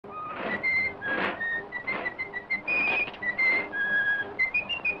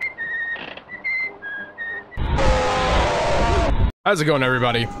How's it going,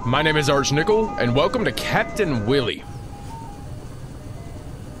 everybody? My name is Arch Nickel, and welcome to Captain Willie.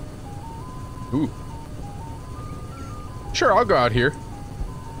 Ooh. Sure, I'll go out here.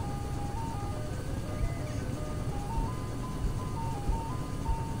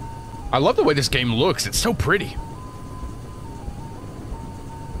 I love the way this game looks. It's so pretty.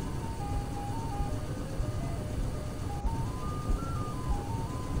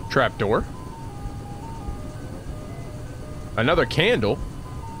 Trapdoor. Another candle.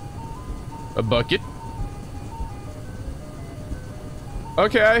 A bucket.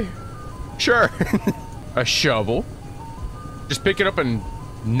 Okay. Sure. A shovel. Just pick it up and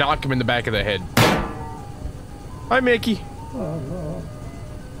knock him in the back of the head. Hi, Mickey.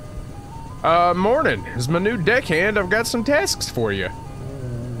 Morning. As my new deckhand, I've got some tasks for you.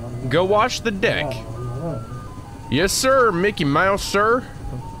 Go wash the deck. Yes, sir, Mickey Mouse, sir.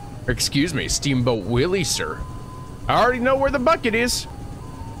 Excuse me, Steamboat Willie, sir. I already know where the bucket is.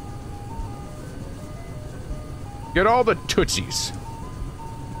 Get all the tootsies.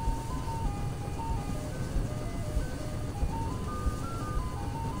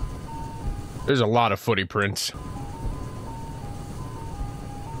 There's a lot of footy prints.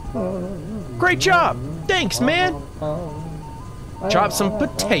 Great job! Thanks, man! Chop some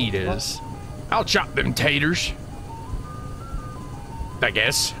potatoes. I'll chop them taters. I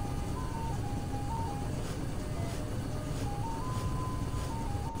guess.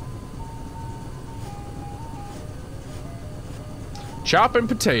 Chopping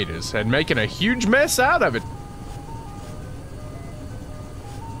potatoes and making a huge mess out of it.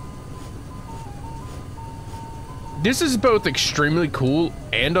 This is both extremely cool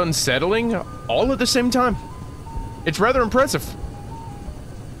and unsettling all at the same time. It's rather impressive.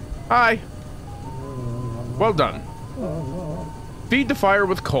 Hi. Well done. Feed the fire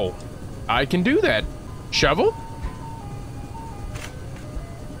with coal. I can do that. Shovel?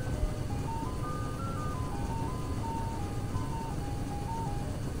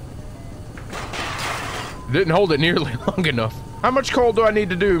 Didn't hold it nearly long enough. How much coal do I need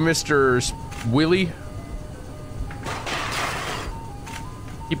to do, Mr. Willie?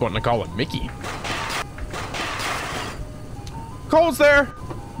 Keep wanting to call him Mickey. Coal's there.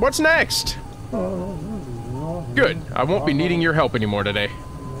 What's next? Good. I won't be needing your help anymore today.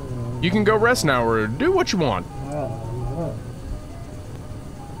 You can go rest now or do what you want.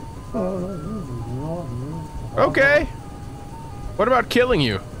 Okay. What about killing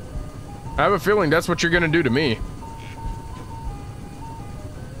you? I have a feeling that's what you're gonna do to me.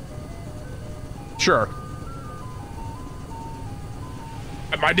 Sure.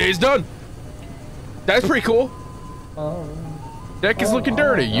 My day's done. That's pretty cool. Deck is looking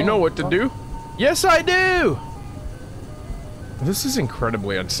dirty. You know what to do. Yes, I do. This is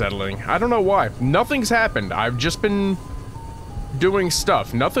incredibly unsettling. I don't know why. Nothing's happened. I've just been doing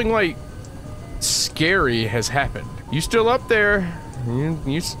stuff. Nothing like scary has happened. You still up there?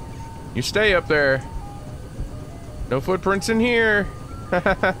 You stay up there. No footprints in here.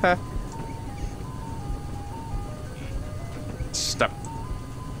 Stop.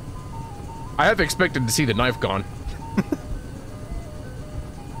 I have expected to see the knife gone.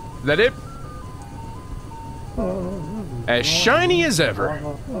 Is that it? As shiny as ever.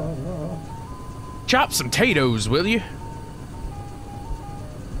 Chop some potatoes, will you?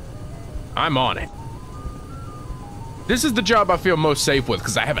 I'm on it. This is the job I feel most safe with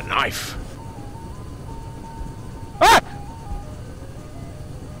because I have a knife. Ah!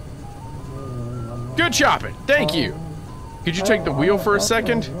 Good chopping. Thank you. Could you take the wheel for a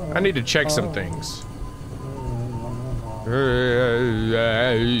second? I need to check some things.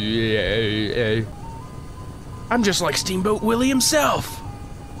 I'm just like Steamboat Willie himself.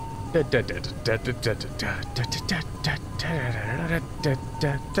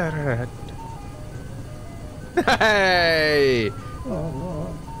 Hey!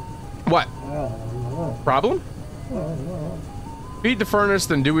 What? Problem? Feed the furnace,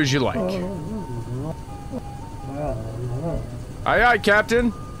 then do as you like. Aye, aye,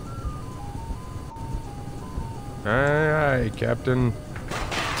 Captain. Aye, aye, Captain.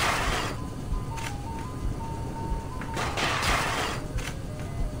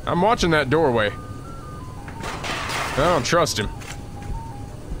 I'm watching that doorway. I don't trust him.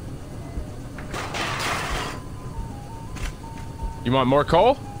 You want more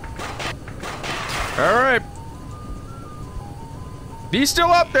coal? All right. He's still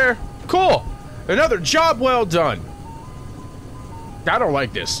up there. Cool. Another job well done. I don't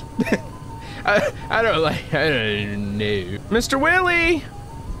like this. I don't know. Mr. Willie!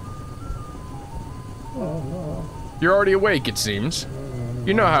 You're already awake, it seems.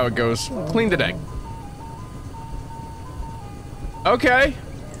 You know how it goes. Clean the deck. Okay.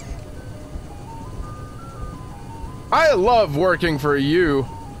 I love working for you.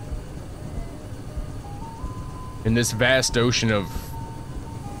 In this vast ocean of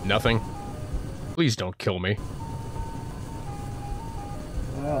nothing. Please don't kill me.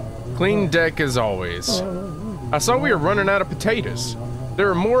 Clean deck as always. I saw we were running out of potatoes. There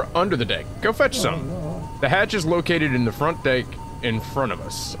are more under the deck. Go fetch some. The hatch is located in the front deck in front of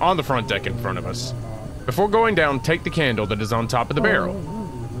us. On the front deck in front of us. Before going down, take the candle that is on top of the barrel.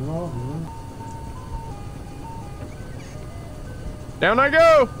 Down I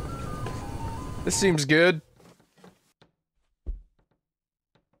go! This seems good.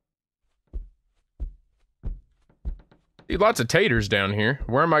 See, lots of taters down here.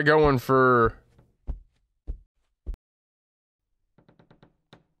 Where am I going for...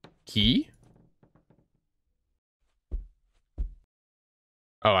 Key?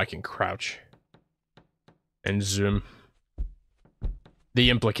 Oh, I can crouch. And zoom. The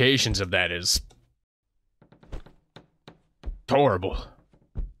implications of that is... horrible.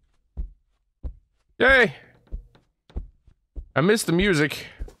 Yay! I missed the music.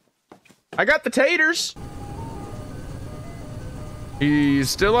 I got the taters! He's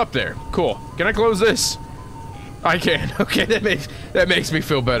still up there. Cool. Can I close this? I can. Okay, that makes me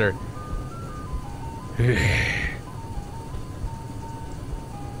feel better. Do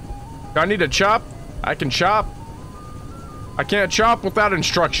I need to chop? I can chop. I can't chop without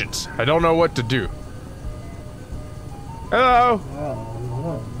instructions. I don't know what to do. Hello.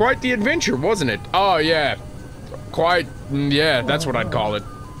 Quite the adventure, wasn't it? Oh, yeah. Quite, yeah, that's what I'd call it.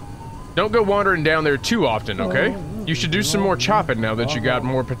 Don't go wandering down there too often, okay? You should do some more chopping now that you got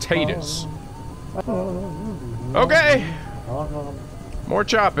more potatoes. Okay. More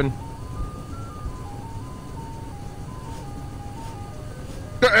chopping.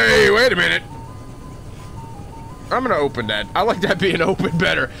 Hey, wait a minute. I'm gonna open that. I like that being open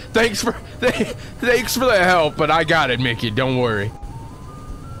better. Thanks for the help, but I got it, Mickey. Don't worry.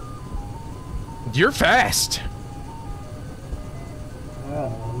 You're fast.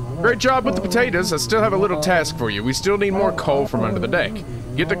 Great job with the potatoes. I still have a little task for you. We still need more coal from under the deck.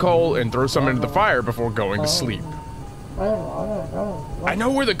 Get the coal and throw some into the fire before going to sleep. I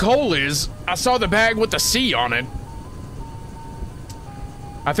know where the coal is. I saw the bag with the C on it.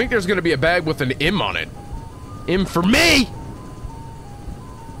 I think there's gonna be a bag with an M on it. M for me!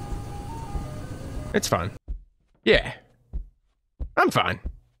 It's fine. Yeah. I'm fine.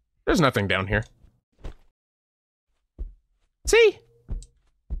 There's nothing down here. See?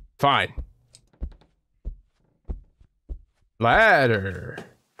 Fine. Ladder.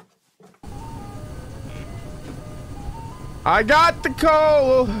 I got the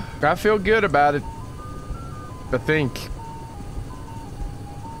coal! I feel good about it. I think.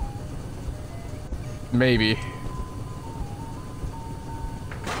 Maybe.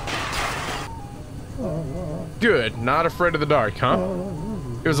 Good. Not afraid of the dark, huh?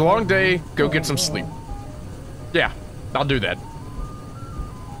 It was a long day. Go get some sleep. Yeah, I'll do that.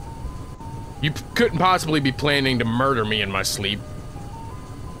 You couldn't possibly be planning to murder me in my sleep.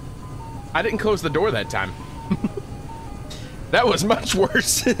 I didn't close the door that time. That was much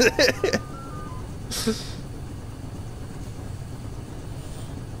worse.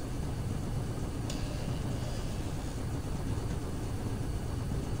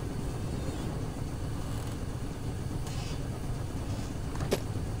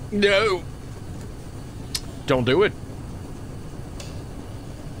 No. Don't do it.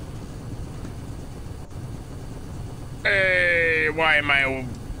 Hey, why am I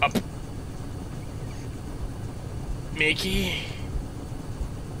up? Mickey?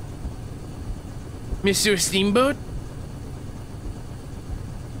 Mr. Steamboat?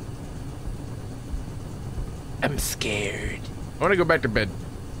 I'm scared. I want to go back to bed.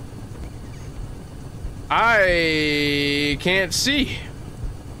 I can't see.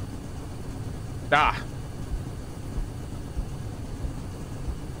 Ah.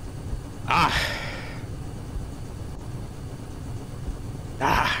 Ah.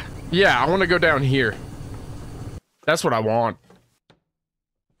 Ah. Yeah, I want to go down here. That's what I want.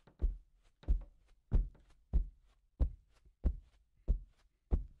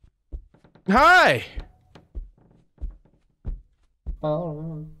 Hi.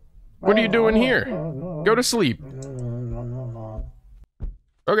 What are you doing here? Go to sleep.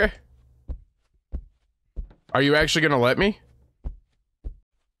 Okay. Are you actually gonna let me?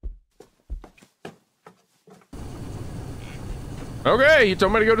 Okay, you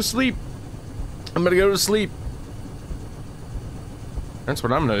told me to go to sleep. I'm gonna go to sleep. That's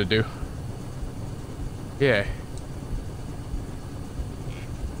what I'm gonna do. Yeah.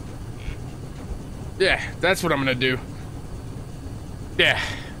 Yeah, that's what I'm gonna do. Yeah.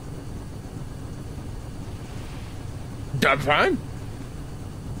 I'm fine.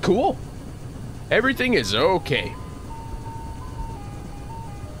 Cool. Everything is okay.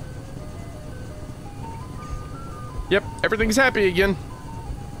 Yep, everything's happy again.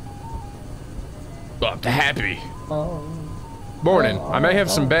 Up to happy. Morning. I may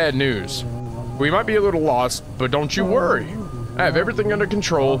have some bad news. We might be a little lost, but don't you worry. I have everything under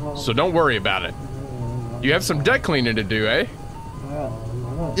control, so don't worry about it. You have some deck cleaning to do, eh?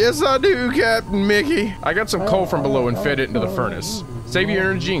 Yes, I do, Captain Mickey. I got some coal from below and fed it into the furnace. Save your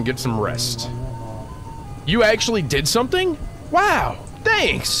energy and get some rest. You actually did something? Wow,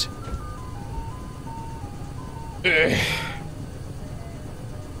 thanks. Ugh.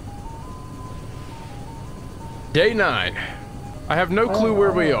 Day 9. I have no clue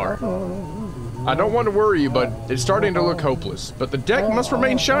where we are. I don't want to worry you, but it's starting to look hopeless. But the deck must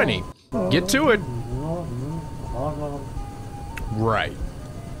remain shiny. Get to it. Right.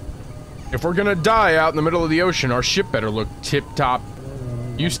 If we're gonna die out in the middle of the ocean, our ship better look tip-top.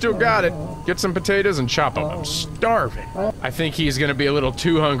 You still got it. Get some potatoes and chop them. I'm starving. I think he's gonna be a little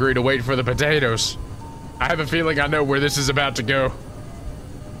too hungry to wait for the potatoes. I have a feeling I know where this is about to go.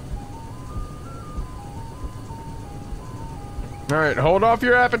 Alright, hold off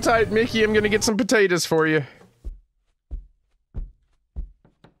your appetite, Mickey. I'm gonna get some potatoes for you.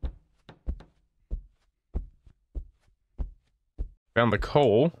 Found the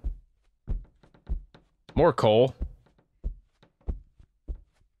coal. More coal.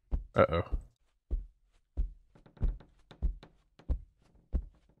 Uh-oh.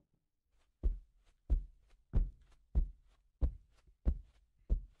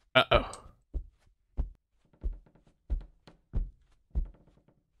 Uh-oh.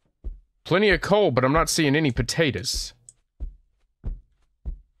 Plenty of coal, but I'm not seeing any potatoes.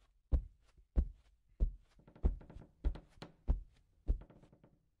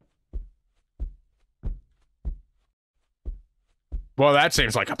 Well, that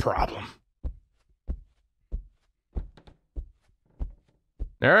seems like a problem.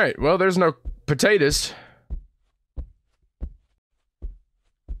 Alright, well, there's no potatoes.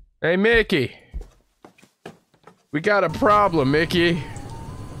 Hey, Mickey. We got a problem, Mickey.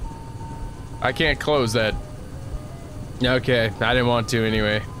 I can't close that. Okay, I didn't want to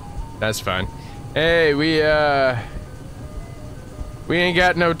anyway. That's fine. Hey, we ain't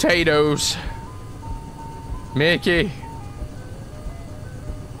got no potatoes. Mickey.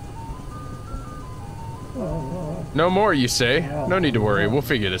 No more, you say? No need to worry, we'll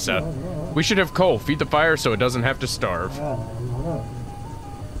figure this out. We should have coal, feed the fire so it doesn't have to starve.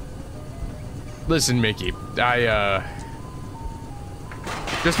 Listen, Mickey, I,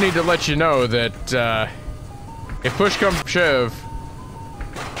 just need to let you know that, if push comes to shove,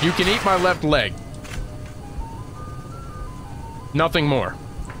 you can eat my left leg. Nothing more.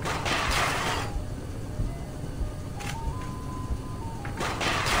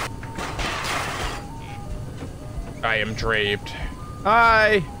 I am draped.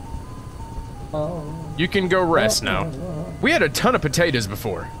 Hi! You can go rest now. We had a ton of potatoes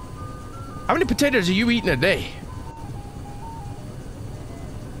before. How many potatoes are you eating a day?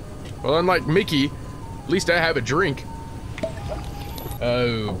 Well, unlike Mickey, at least I have a drink.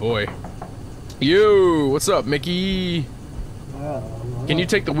 Oh, boy. Yo, what's up, Mickey? Can you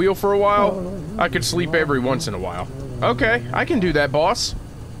take the wheel for a while? I could sleep every once in a while. Okay, I can do that, boss.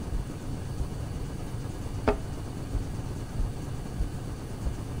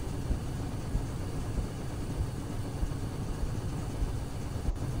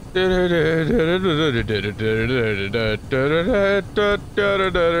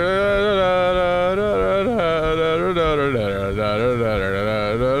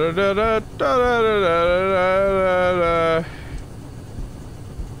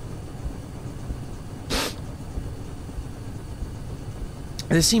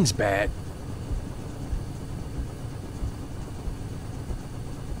 This seems bad.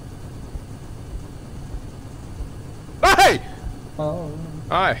 Hey!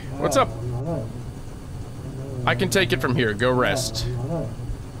 Hi, what's up? I can take it from here. Go rest.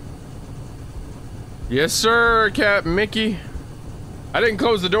 Yes, sir, Captain Mickey. I didn't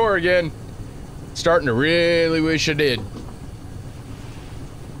close the door again. Starting to really wish I did.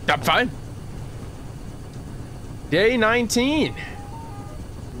 I'm fine. Day 19.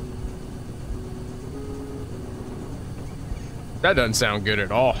 That doesn't sound good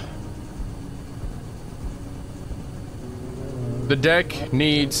at all. The deck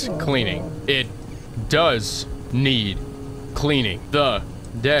needs cleaning. It does need cleaning. The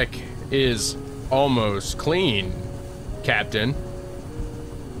deck is almost clean, Captain.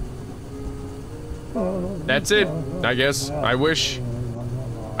 That's it, I guess. I wish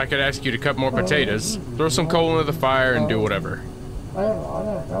I could ask you to cut more potatoes, throw some coal into the fire, and do whatever.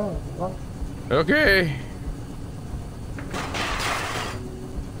 Okay.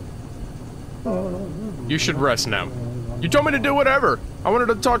 You should rest now. You told me to do whatever. I wanted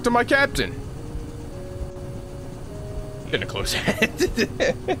to talk to my captain. Getting a close head.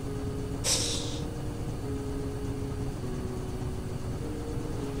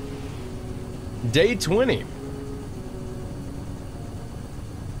 Day 20.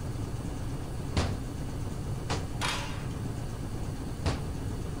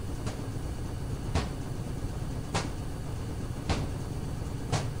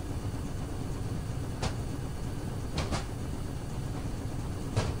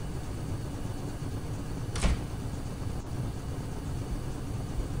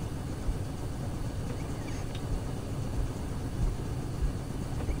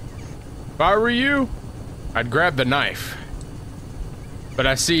 If I were you, I'd grab the knife. But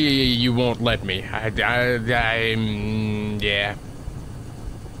I see you won't let me. Yeah.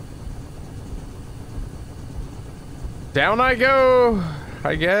 Down I go,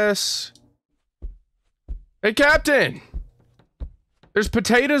 I guess. Hey, Captain! There's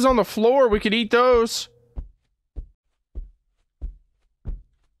potatoes on the floor. We could eat those.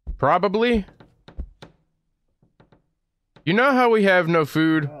 Probably. You know how we have no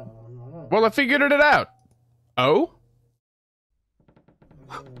food? Well, I figured it out. Oh?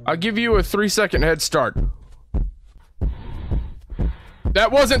 I'll give you a 3-second head start. That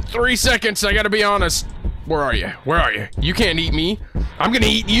wasn't 3 seconds, I gotta be honest. Where are you? Where are you? You can't eat me. I'm gonna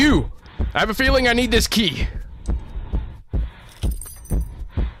eat you. I have a feeling I need this key.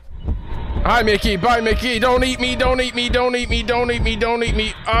 Hi, Mickey. Bye, Mickey. Don't eat me. Don't eat me. Don't eat me. Don't eat me. Don't eat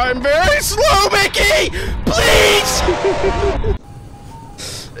me. I'm very slow, Mickey! Please!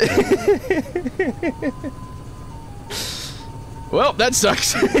 Well, that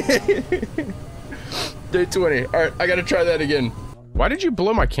sucks. Day 20. Alright, I gotta try that again. Why did you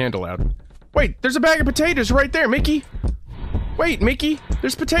blow my candle out? Wait, there's a bag of potatoes right there, Mickey. Wait, Mickey.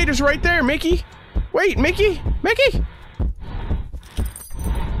 There's potatoes right there, Mickey. Wait, Mickey. Mickey.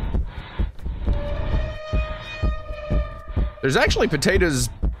 There's actually potatoes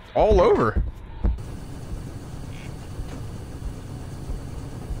all over.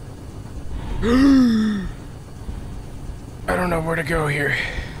 I don't know where to go here.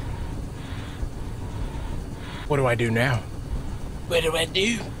 What do I do now? What do I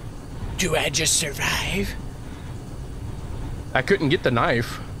do? Do I just survive? I couldn't get the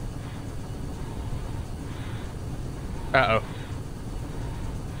knife. Uh-oh.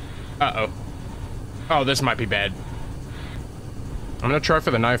 Uh-oh. Oh, this might be bad. I'm gonna try for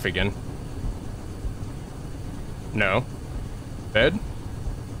the knife again. No. Bed?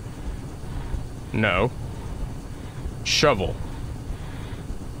 No. Shovel.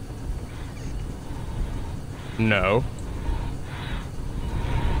 No.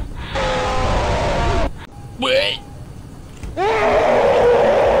 Wait.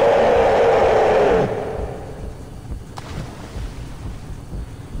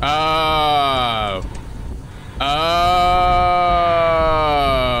 Oh. Oh.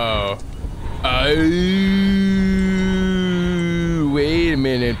 Oh. Wait a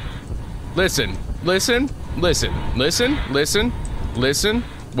minute. Listen. Listen. Listen. Listen. Listen. Listen.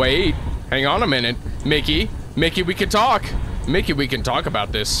 Wait. Hang on a minute. Mickey. Mickey, we can talk. Mickey, we can talk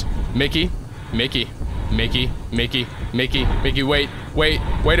about this. Mickey. Mickey. Mickey. Mickey. Mickey. Mickey, wait. Wait.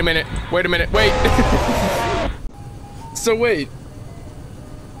 Wait a minute. Wait a minute. Wait. So wait.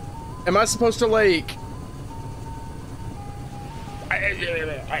 Am I supposed to like...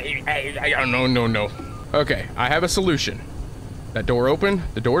 I don't know. No. Okay, I have a solution. That door open?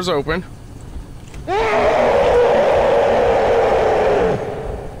 The door's open.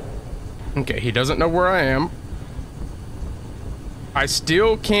 Okay, he doesn't know where I am. I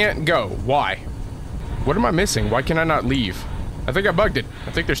still can't go. Why? What am I missing? Why can I not leave? I think I bugged it.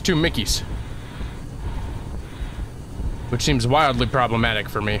 I think there's 2 Mickeys. Which seems wildly problematic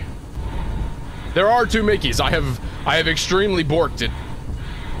for me. There are 2 Mickeys. I have extremely borked it.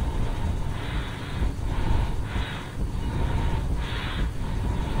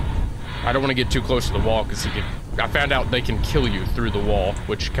 I don't want to get too close to the wall because I found out they can kill you through the wall,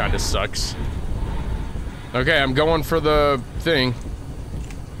 which kind of sucks. Okay, I'm going for the thing.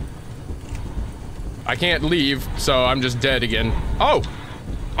 I can't leave, so I'm just dead again. Oh!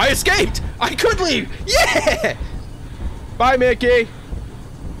 I escaped! I could leave! Yeah! Bye, Mickey!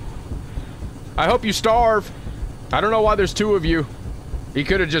 I hope you starve. I don't know why there's 2 of you. He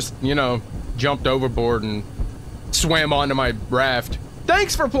could have just, you know, jumped overboard and swam onto my raft.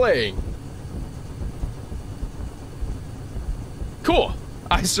 Thanks for playing! Cool.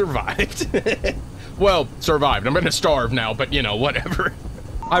 I survived. Well, survived. I'm gonna starve now, but you know, whatever.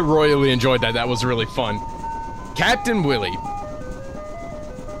 I royally enjoyed that. That was really fun. Captain Willie.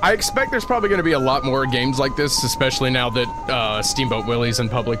 I expect there's probably going to be a lot more games like this, especially now that Steamboat Willie's in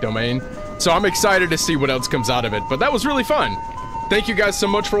public domain. So I'm excited to see what else comes out of it, but that was really fun. Thank you guys so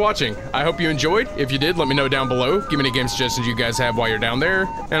much for watching. I hope you enjoyed. If you did, let me know down below. Give me any game suggestions you guys have while you're down there,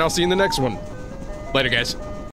 and I'll see you in the next one. Later, guys.